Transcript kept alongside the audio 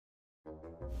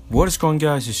What is going on,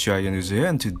 guys? It's Dragon here,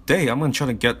 and today I'm gonna try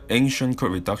to get ancient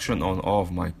crit reduction on all of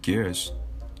my gears.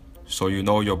 So you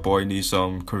know your boy needs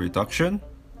some crit reduction.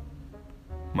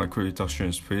 My crit reduction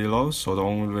is pretty low, so the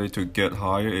only way to get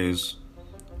higher is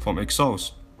from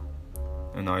Exalts.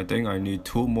 And I think I need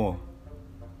 2 more.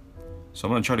 So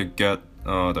I'm gonna try to get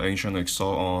the ancient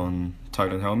Exalt on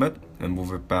Titan helmet and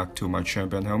move it back to my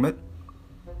champion helmet.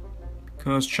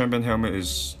 Because champion helmet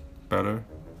is better.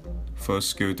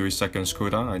 First skill 3 seconds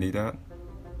cooldown, I need that.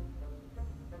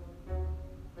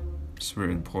 It's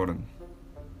very important.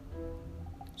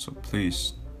 So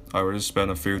please, I already spent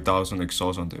a few thousand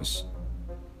exalts on this.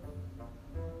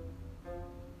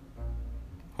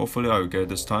 Hopefully I will get it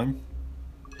this time.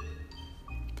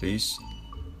 Please.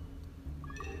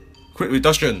 Quick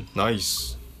reduction,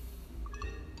 nice.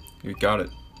 You got it.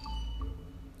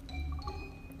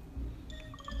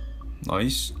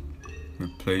 Nice.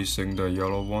 Replacing the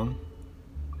yellow one.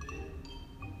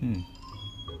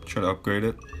 Try to upgrade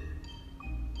it.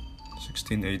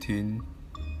 16, 18,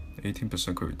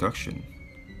 18% crit reduction.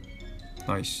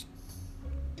 Nice.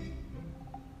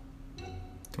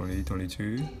 20,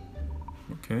 22.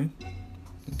 Okay.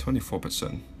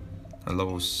 24% at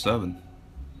level 7.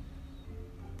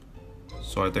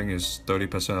 So I think it's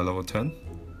 30% at level 10.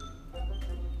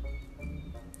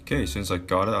 Okay, since I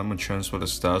got it, I'm gonna transfer the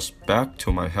stats back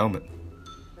to my helmet.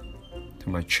 To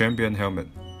my champion helmet.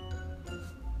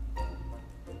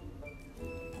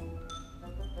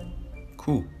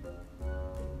 Cool.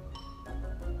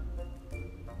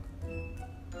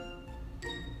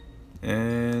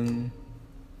 And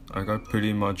I got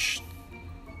pretty much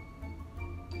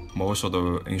most of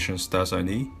the ancient stats I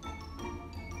need.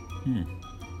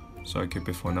 So I keep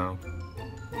it for now.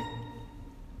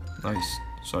 Nice.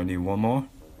 So I need 1 more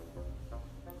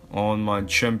on my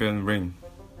champion ring.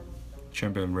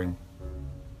 Champion ring.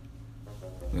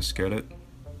 Let's get it.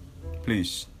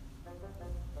 Please.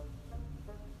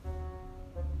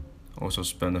 Also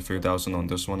spend a few thousand on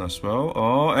this one as well.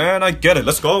 Oh, and I get it.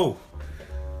 Let's go.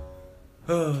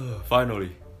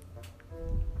 Finally.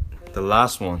 The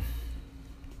last one.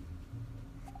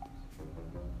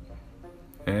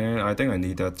 And I think I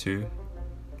need that too.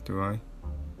 Do I?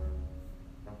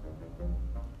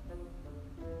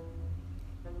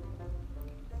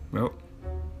 Well,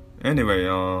 anyway,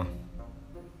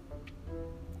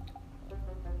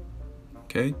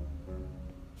 okay.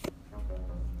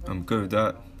 I'm good with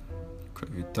that.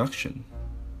 Crit reduction.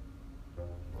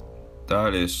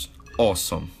 That is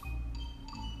awesome.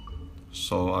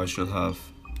 So I should have.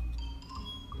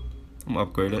 I'm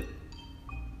upgraded.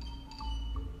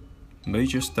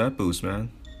 Major stat boost,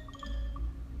 man.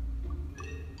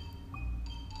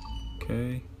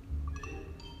 Okay.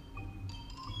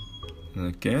 And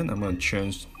again, I'm gonna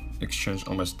exchange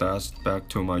all my stats back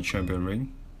to my champion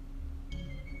ring.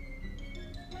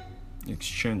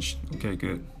 Exchange. Okay,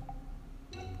 good.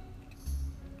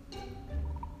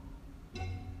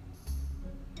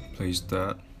 Place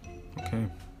that. Okay.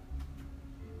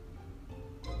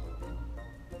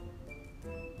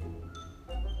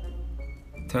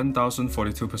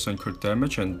 $10,042% crit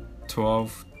damage and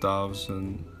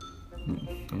 12,000.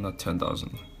 I'm not 10,000.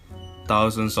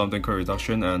 1,000 something crit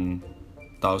reduction and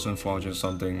 1,400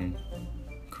 something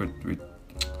crit.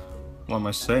 What am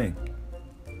I saying?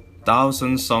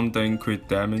 1,000 something crit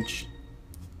damage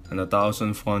and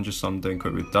 1,400 something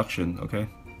crit reduction. Okay.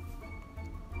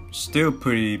 Still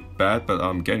pretty bad, but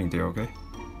I'm getting there. Okay.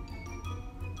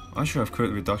 I should have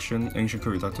crit reduction, ancient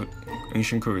crit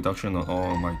reduction on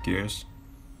all my gears.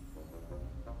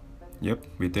 Yep,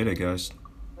 we did it, guys.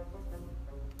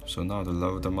 So now to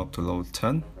level them up to level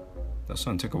 10, that's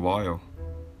gonna take a while.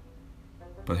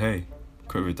 But hey,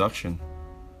 crit reduction.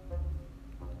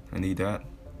 I need that.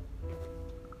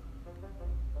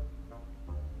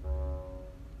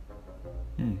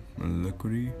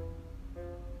 Liquidy.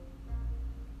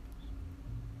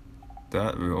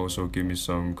 That will also give me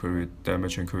some crit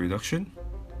damage and crit reduction.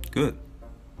 Good.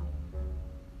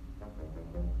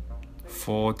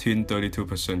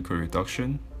 1432% crit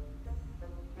reduction.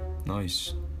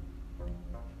 Nice.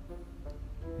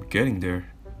 I'm getting there.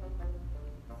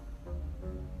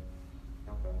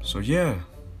 So yeah.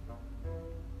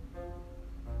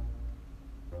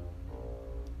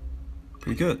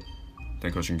 Pretty good.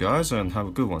 Thanks for watching, guys, and have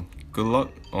a good one. Good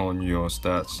luck on your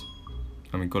stats.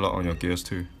 I mean, good luck on your gears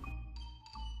too.